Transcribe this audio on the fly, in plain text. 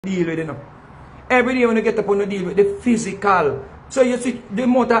deal with it, you know. Every day when you get up on the deal with the physical. So you see, the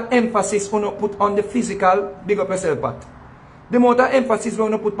more emphasis on put on the physical, big up yourself, Pat. The more emphasis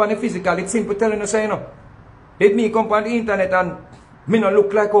when you put on the physical, it's simple telling you, say, you know. Let me come on the internet and me not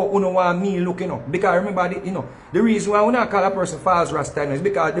look like how you want me look, you know. Because remember, you know, the reason why you not call a person false Rasta is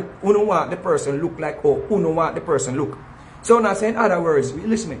because you want the person look like how you want the person look. So now saying other words,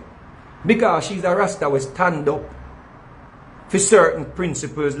 listen to me. Because she's a Rasta, we stand up for certain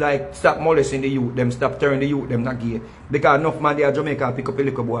principles like stop molesting the youth, them stop turning the youth, them not gay. Because enough man there in Jamaica pick up a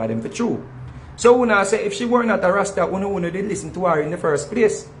little boy them for true. So when I say if she were not a Rasta, you did listen to her in the first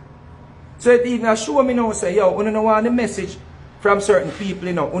place. So it even show me now say, yo, you don't want the message from certain people,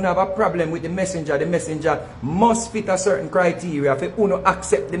 you know, you have a problem with the messenger must fit a certain criteria for you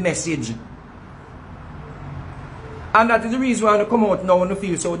accept the message. And that is the reason why you come out now and you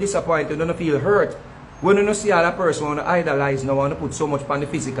feel so disappointed, you feel hurt. When you see that person want to idolize now and put so much on the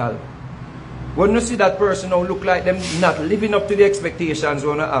physical. When you see that person now look like them not living up to the expectations you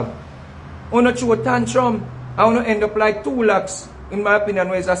want to have. You want to throw a tantrum, I want to end up like 2 lakhs, in my opinion,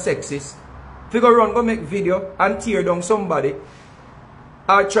 where is a sexist. Figure around, go make video and tear down somebody.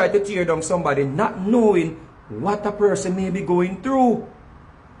 Or try to tear down somebody not knowing what a person may be going through.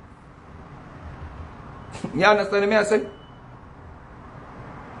 You understand me I say?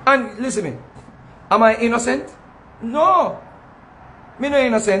 And listen to me. Am I innocent? No. Me not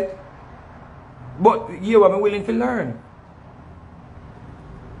innocent. But you are willing to learn.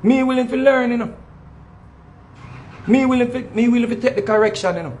 Me willing to learn, you know. Me willing to take the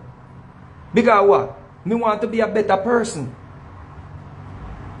correction, you know. Because what? Me want to be a better person.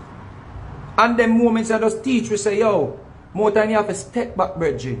 And them moments I just teach we say, yo, more time you have to step back,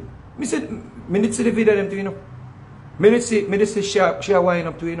 Bridget. Me said, me need to see the video them to, you know. Me need to see share wine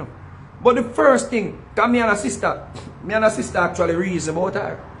up to, you know. But the first thing, because me and a sister actually reason about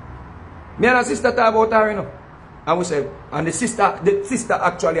her. Me and a sister talk about her, you know. And we say, and the sister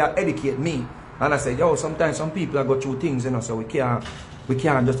actually educate me. And I said, yo, sometimes some people are go through things, you know, so we can't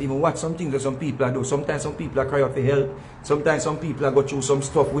just even watch some things that some people are do. Sometimes some people are cry out for help. Sometimes some people are go through some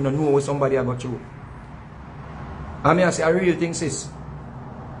stuff we don't know what somebody are go through. And me I say, a real thing, sis.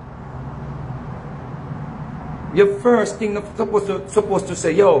 Your first thing supposed to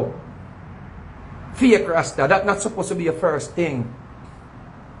say, yo, fake Rasta, that's not supposed to be your first thing.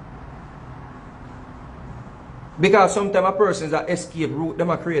 Because sometimes a person is an escape route them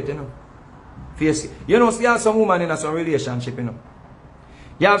are creating, you know. You know, see, you have some woman in some relationship, you know.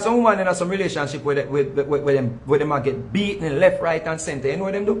 You have some woman in some relationship where them are get beaten left, right, and center. You know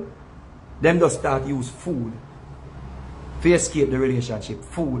what them do? Them just start use food to escape the relationship.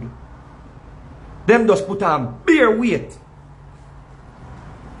 Food. Them just put on bare weight.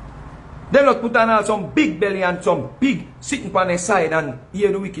 Them just put on some big belly and some big sitting on their side, and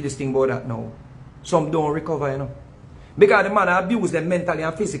hear the wickedest thing about that now. Some don't recover, you know. Because the man abuse them mentally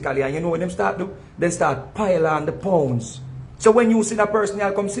and physically, and you know what them start do? They start pile on the pounds. So when you see that person,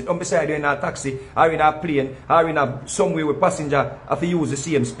 they'll come sit on beside you in a taxi, or in a plane, or in a somewhere with passenger have to use the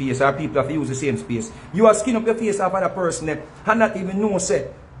same space, or people have to use the same space. You are skin up your face after that person, and not even know,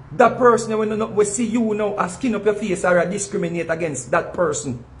 say, that person when we see you now, a skin up your face, or discriminate against that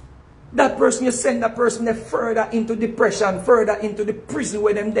person. That person, you send that person further into depression, further into the prison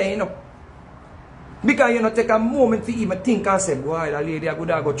where them there, you know. Because you know, take a moment to even think and say, boy, that lady I could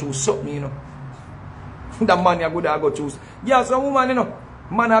have go through something, you know. That man I could have go through. Yeah, some woman, you know,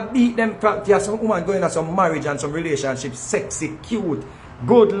 man I beat them. Yeah, some woman going into some marriage and some relationship, sexy, cute,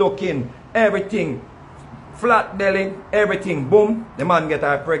 good looking, everything. Flat belly, everything. Boom, the man get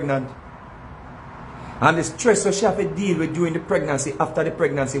her pregnant. And the stress that she have to deal with during the pregnancy, after the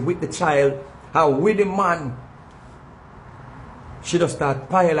pregnancy, with the child, and with the man. She just start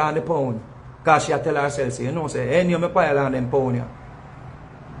pile on the pound. Because she tell herself, say, you know, say, any of me pile on them pound here.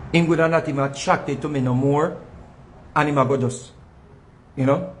 Him would not even attracted to me no more. And him go just, you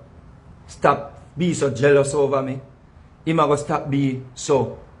know, stop be so jealous over me. Him go stop be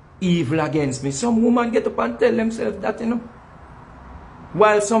so evil against me. Some women get up and tell themselves that, you know.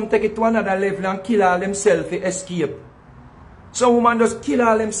 While some take it to another level and kill all themselves to escape. Some women just kill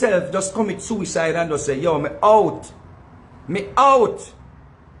all themselves, just commit suicide and just say, yo, me out. Me out.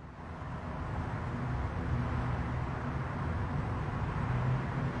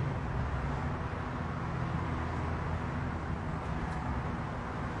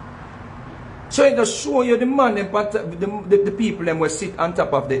 So it just show you the man, the people them will sit on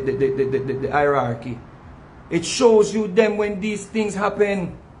top of the hierarchy. It shows you them when these things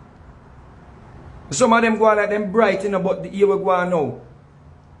happen. Some of them go on like them bright, you know, but you will go on now.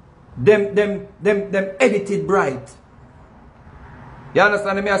 Them edited bright. You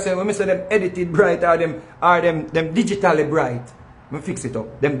understand me? I say when I say them edited bright or them digitally bright. Me fix it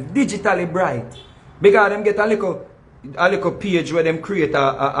up. Them digitally bright. Because them get a little page where them create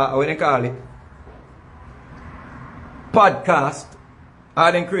what they call it, podcast.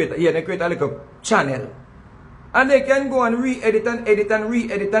 Or they create a little channel. And they can go and re-edit and edit and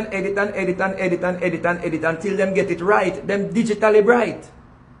re-edit and edit and edit and edit and edit and edit until them get it right. Them digitally bright.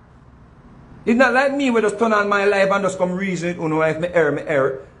 It's not like me where just turn on my life and just come reason it. If me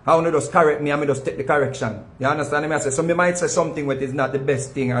error. How you just correct me and me just take the correction. You understand me? I say, so me might say something which is not the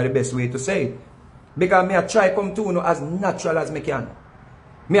best thing or the best way to say it. Because me I try come to you as natural as me can.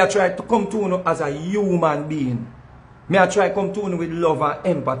 Me I try to come to you as a human being. Me I try come to you with love and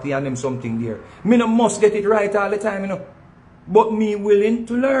empathy and them something there. Me no must get it right all the time, you know. But me willing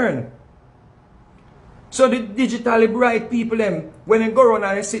to learn. So the digitally bright people them, when they go around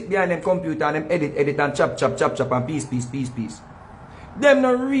and they sit behind them computer and them edit and chop and piece. Them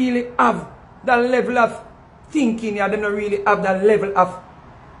not really have that level of thinking, yeah. Them not really have that level of,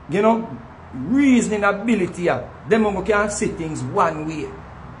 you know, reasoning ability, yeah. Them can see things one way.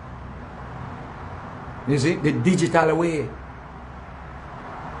 You see, the digital way.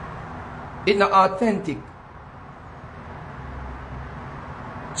 It's not authentic.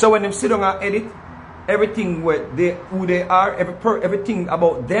 So when them sit down and edit, everything who they are, everything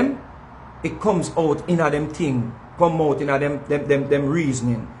about them, it comes out in a them thing. Come out in a them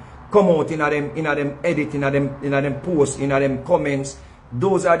reasoning. Come out in a them edit, in a them posts, in a them comments.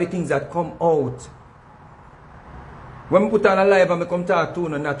 Those are the things that come out. When I put on a live and I come talk to you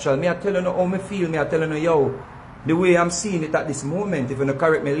natural, me I tell you how I feel, me I tell you yo, the way I'm seeing it at this moment. If you don't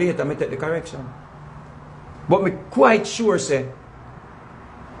correct me later, I take the correction. But me quite sure say,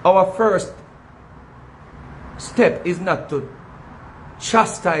 our first step is not to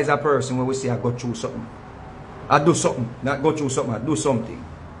chastise a person when we say I go through something. I do something, not go through something, I do something.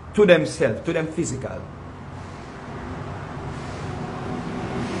 To themselves, to them physical.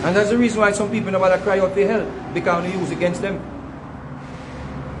 And that's the reason why some people never cry out for help. Because only use against them.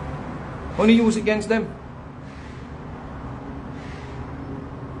 Only use against them.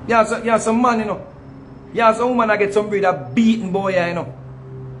 Yeah, some man, you know. Yeah, some woman that get some breed of beaten boy, you know.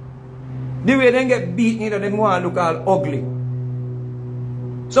 The way they get beaten, you know, them want to look all ugly.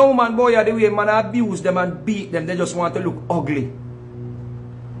 Some woman boy, the way man abuse them and beat them, they just want to look ugly.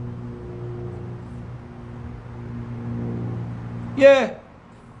 Yeah.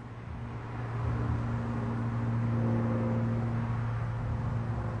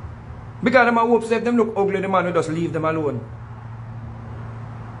 Because them hopes if them look ugly, the man will just leave them alone.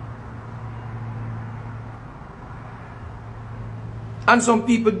 And some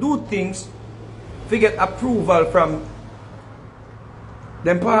people do things to get approval from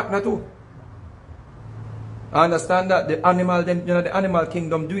them partner too. I understand that the animal, them, you know, the animal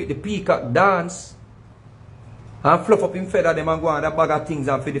kingdom do it. The peacock dance and fluff up him feather them and go on that bag of things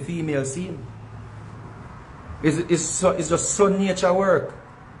and for the female scene. It's just so nature work.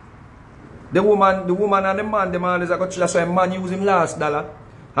 The woman and the man, them always go. That's why a man use him last dollar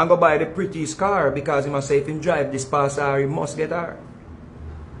and go buy the prettiest car because he must say if him drive this past her, he must get her.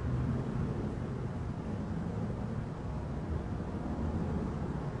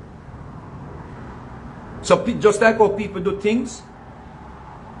 So just like how people do things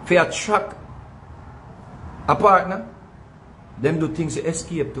for attract a partner, them do things to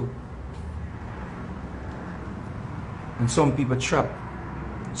escape too. And some people trap.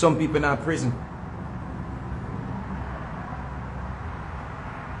 Some people in prison.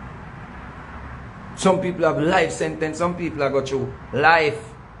 Some people have life sentence. Some people have got through life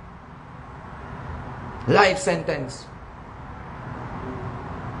sentence.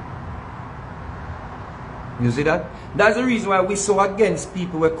 You see that? That's the reason why we're so against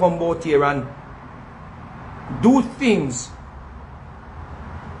people who come out here and do things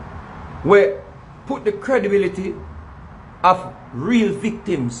where put the credibility of real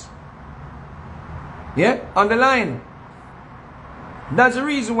victims, yeah, on the line. That's the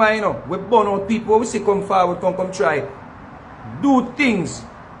reason why, you know, we burn out people. We say come forward, come try do things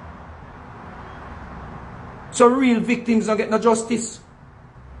so real victims don't get no justice.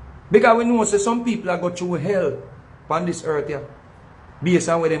 Because we know say some people are go through hell on this earth here, based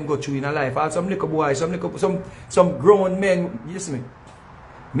on what them go through in a life. And some little boys, some grown men. You listen me.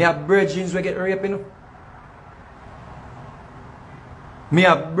 Me have virgins will get raped, you know. Me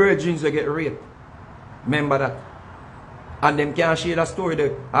have virgins will get raped. Remember that. And them can't share that story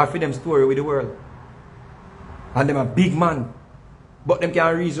there, or for them story with the world. And them a big man. But them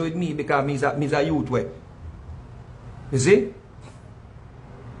can't reason with me because me's a youth way. You see?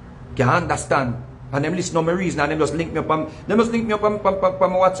 Can't understand. And them listen to my reason, and them just link me up on my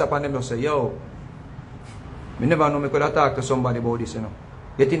WhatsApp, and them just say, yo, me never know me could have talked to somebody about this, you know.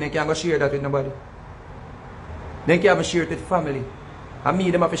 You think they can't go share that with nobody? They can't even share it with family. And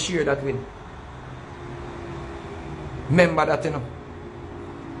me, them have to share that with. Remember that, you know.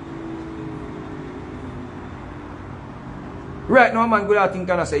 Right now, a man go out think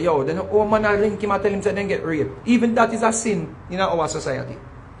and say, yo, then oh man, I link him and tell him to then get raped. Even that is a sin in our society.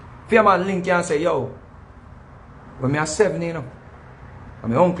 If a man link you and say, yo, when I was 7, you know,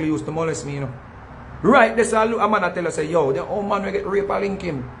 and my uncle used to molest me, you know. Right, this a man I tell us, say, yo, then oh man, we get raped, I link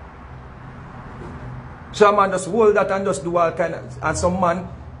him. So a man just hold that and just do all kind of, and some man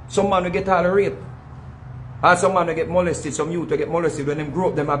will get all rape. And some man will get molested, some youth will get molested. When them grow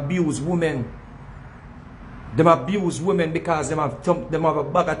up, them abuse women. Them abuse women because them have a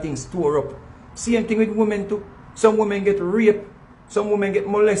bag of things stored up. Same thing with women too. Some women get raped. Some women get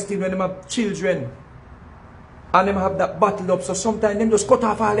molested when them have children. And them have that bottled up. So sometimes them just cut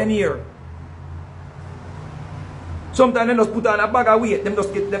off all them ear. Sometimes they just put on a bag of weight. Them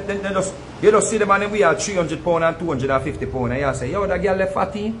just get them just, you just see them and them weigh 300 pounds and 250 pounds. And you say, yo, that girl left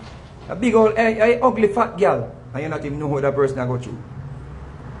fatty. A big old ugly fat girl. And you not even know who that person I go through.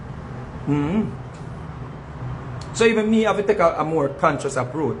 So even me have to take a more conscious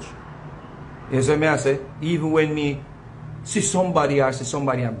approach. You see me I say? Even when me see somebody or see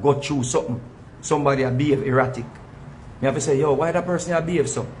somebody and go through something, somebody behave erratic, me have to say, yo, why that person behave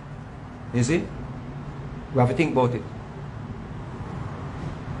so? You see? We have to think about it.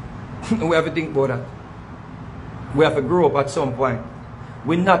 We have to think about that. We have to grow up at some point.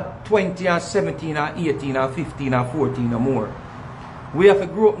 We're not 20 or 17 or 18 or 15 or 14 or more. We have to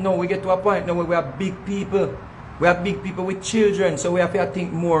grow up now. We get to a point now where we have big people. We have big people with children. So we have to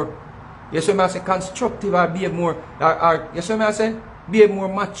think more. Yes, I say constructive or behave more. Yes, I say behave more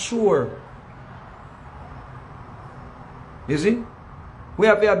mature. You see? We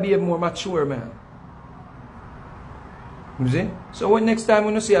have to behave more mature, man. You see? So when next time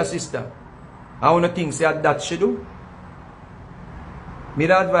when you see a sister, I want to think say that she do. Me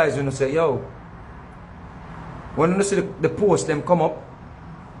advise you to say, yo, when you see the post them come up,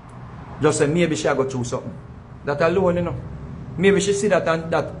 just say maybe she go through something. That alone, you know. Maybe she see that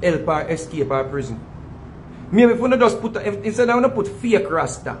and that help her escape her prison. Maybe if you just put, instead of you put fake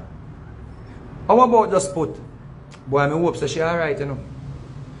rasta, how about just put, boy, I hope so she alright, you know.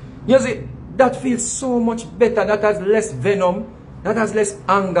 You see, that feels so much better. That has less venom. That has less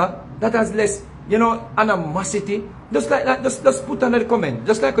anger. That has less, you know, animosity. Just like that, just put another comment.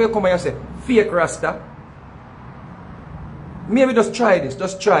 Just like when you come and you say, fake rasta. Maybe just try this.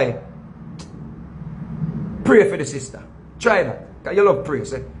 Just try. Pray for the sister. Try that. Because you love prayer.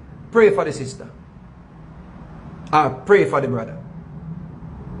 Say, pray for the sister. Or pray for the brother.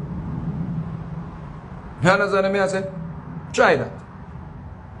 You understand what I say? Try that.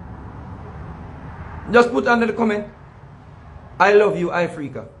 Just put under the comment, I love you,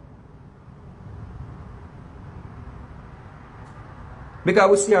 ifrica.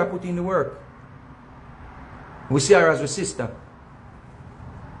 Because we see her put in the work. We see her as a sister.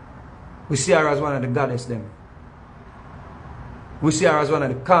 We see her as one of the goddess them. We see her as one of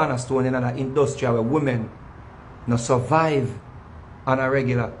the cornerstone in an industry where women not survive on a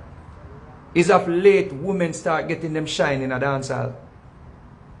regular. It's of late women start getting them shine in a dance hall.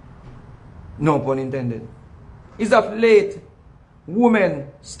 No pun intended. It's of late women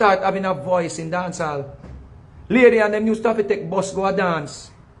start having a voice in dance hall. Lady and them used to have to take bus go a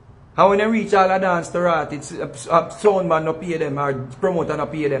dance. And when they reach all a dance to rat, it's a soundman no pay them or promoter no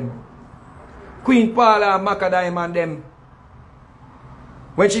pay them. Queen Paula and Macadam and them.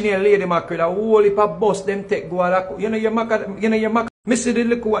 When she near Lady Mackerel, a whole heap of bus them take go a, you know your Macadam. Me see the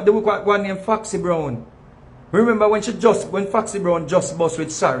little one named Foxy Brown. Remember when Foxy Brown just bus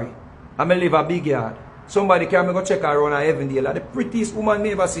with Sorry. I may live a big yard. Somebody can go check her around a Evandale. Like the prettiest woman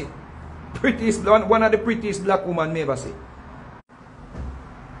me ever see. One of the prettiest black woman me ever see.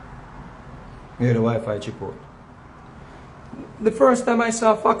 Hear the Wi-Fi chip out. The first time I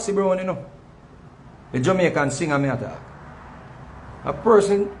saw Foxy Brown, you know, the Jamaican singer me attack. A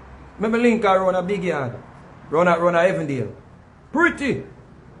person, me link her around a big yard. Around a Evandale. Pretty.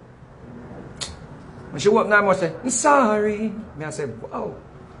 When she walk now, I say, I'm sorry. Me I say, wow.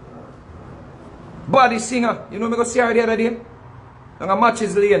 Body singer. You know me go see her the other day? On a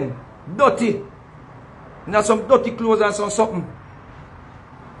matches lane. Dirty. And have some dirty clothes and some something.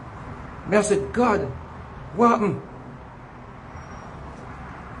 Me I said, God, what happened?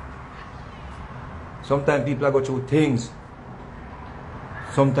 Sometimes people go through things.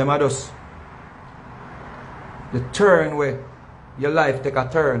 Sometimes I just the turn where your life take a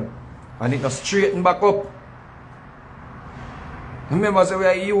turn. And it not straighten back up. Remember, so we are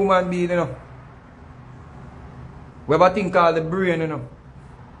a human being, you know. We have a thing called the brain, you know.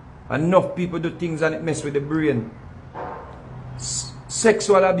 Enough people do things and it mess with the brain.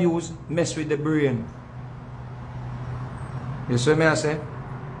 Sexual abuse mess with the brain. You see what I say?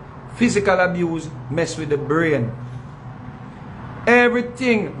 Physical abuse mess with the brain.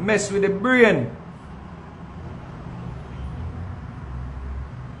 Everything mess with the brain.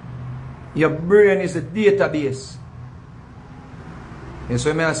 Your brain is a database. You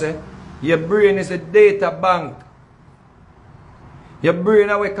see what I say? Your brain is a data bank. Your brain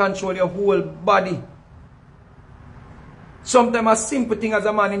will control your whole body. Sometimes a simple thing as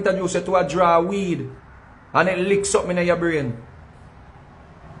a man introduce you to a draw weed and it licks something in your brain.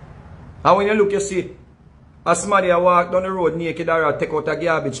 And when you look, you see a somebody walk down the road naked or take out a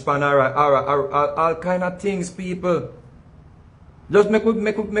garbage pan or all kind of things, people. Just make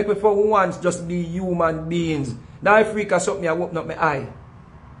me for once just be human beings. Now ifrica something I open up my eye.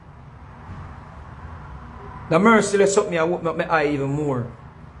 The merciless something I open up my eye even more.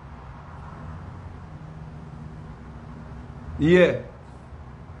 Yeah.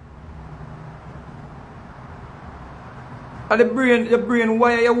 And the brain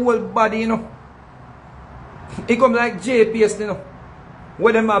wire your whole body, you know. It comes like GPS, you know.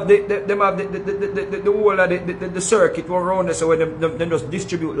 Where them have the whole of the circuit around there, so where them just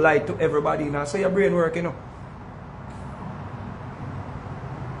distribute light to everybody, you know. So your brain work, you know.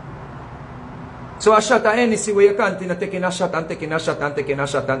 So a shot at any see where you continue taking a shot and taking a shot and taking a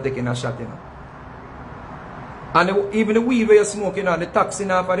shot and taking a shot, you know. And even the weed where you're smoking on, the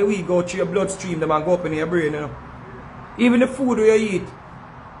toxin off of the weed go through your bloodstream, them and go up in your brain, you know. Even the food where you eat,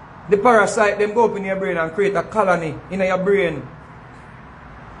 the parasite, them go up in your brain and create a colony in your brain.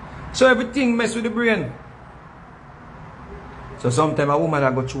 So everything mess with the brain. So sometimes a woman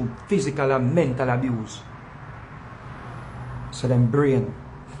will go through physical and mental abuse. So them brain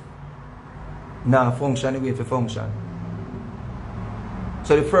now function the way to function.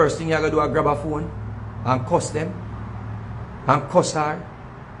 So the first thing you have to do is grab a phone and cuss them and cuss her.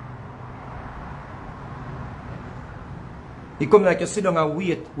 It come like you sit down and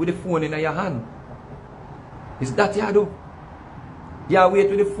wait with the phone in your hand. Is that you do? You wait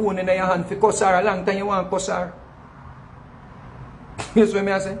with the phone in your hand for cuss her a long time you want to cuss her. You see what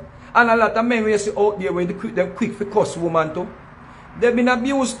I say? And a lot of men we see out there where they quick for cuss woman too. They've been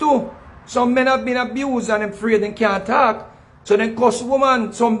abused too. Some men have been abused and afraid they can't talk. So they cuss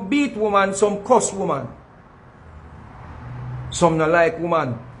woman, some beat woman, some cuss woman. Some not like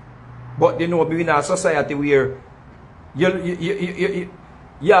woman. But they know we in a society where you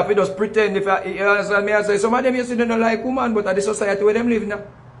have to just pretend. If you understand me, I say some of them you see they don't like woman, but at the society where them live now,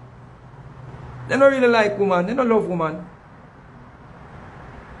 they don't really like woman, they don't love woman.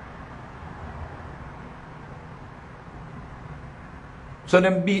 So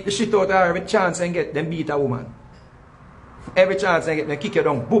them beat the shit out of her every chance and get them beat a woman. Every chance and get them kick you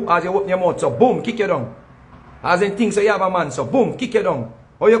down. Boom, as you open your mouth, so boom, kick you down. As in things so you have a man, so boom, kick you down.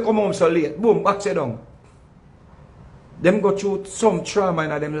 Or you come home so late, boom, box you down. Them go through some trauma in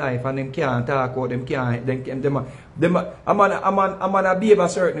them life and them can't talk or them can't, a man behave a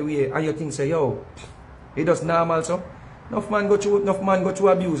certain way and you think say, yo, it does normal so. Enough man go through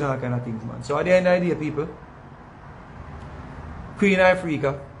abuse and that kind of things, man. So at the end of the day, people, Queen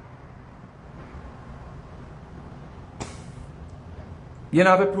Ifrica, you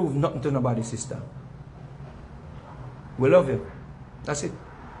don't have to prove nothing to nobody, sister. We love you. That's it.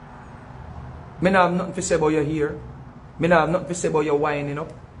 Me not have nothing to say about your hair. Me not have nothing to say about your winding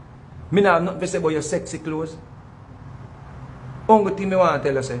up. Me not have nothing to say about your sexy clothes. Only thing me want to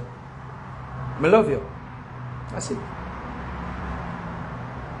tell you say, me love you. That's it.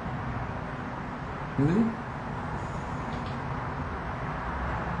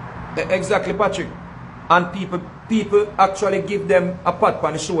 Exactly, Patrick. And people actually give them a pat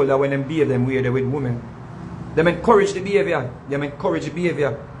on the shoulder when they behave them way with women. They encourage the behavior. They encourage the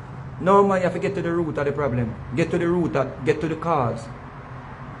behavior. No, man, you have to get to the root of the problem. Get to the root, get to the cause.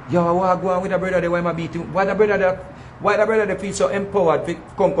 Yo, what go on with the brother that why I beat him? Why the brother that feel so empowered to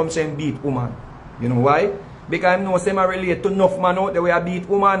come say and beat woman? You know why? Because I know them I relate to enough man out there where I beat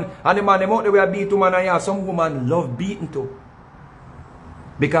woman. And the man them out there where I beat woman, and yeah, some woman love beating too.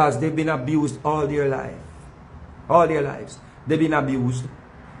 Because they've been abused all their life. All their lives. They've been abused.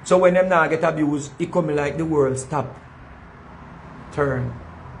 So when them now get abused, it come like the world stop. Turn.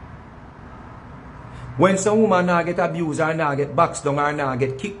 When some woman now get abused, or now get boxed down, or now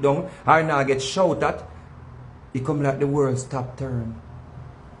get kicked down, or now get shouted at, it come like the world stop turn.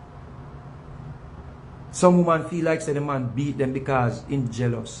 Some woman feel like say the man beat them because he's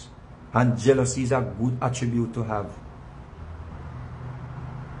jealous. And jealousy is a good attribute to have.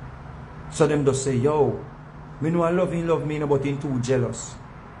 So them just say, yo, me know I love me, but him too jealous.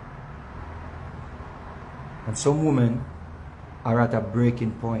 And some women are at a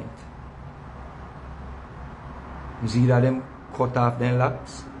breaking point. It's either them cut off their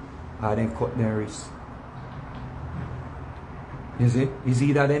locks or them cut their wrists. You see? It's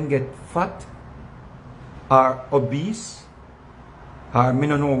either them get fat or obese, or me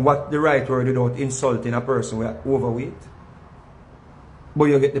don't know what the right word without insulting a person who are overweight. But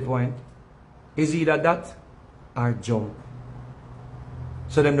you get the point. It's either that or jump.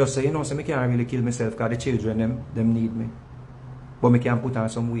 So them just say, you know, so me can't really kill myself because the children them need me. But me can put on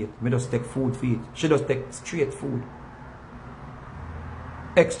some weight. Me just take food for it. She just take straight food.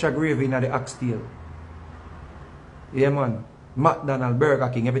 Extra gravy in the oxtail. Yeah man. McDonald's, Burger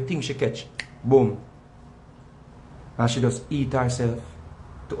King, everything she catch. Boom. And she just eat herself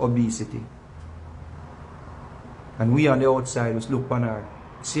to obesity. And we on the outside just look on her,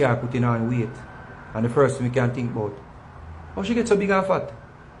 see her putting on weight. And the first thing we can think about, how she get so big and fat?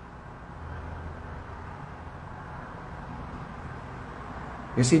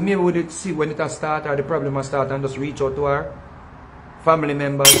 You see, maybe we did see when it has started or the problem has started and just reach out to her. Family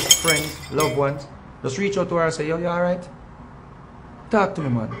members, friends, loved ones. Just reach out to her and say, yo, you alright? Talk to me,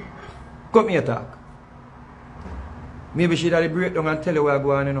 man. Come here, talk. Maybe she'd have a breakdown and tell you where I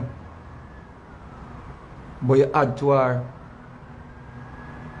go on, you know. But you add to her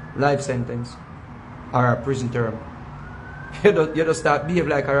life sentence or a prison term. You just start behave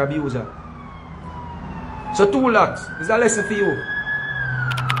like her abuser. So 2 lakhs is a lesson for you.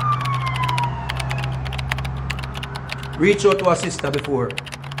 Reach out to a sister before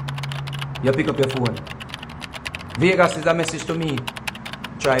you pick up your phone. Vegas is a message to me.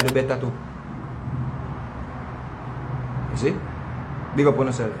 Try to do better too. You see? Big up on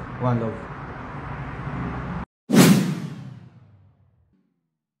yourself. One love.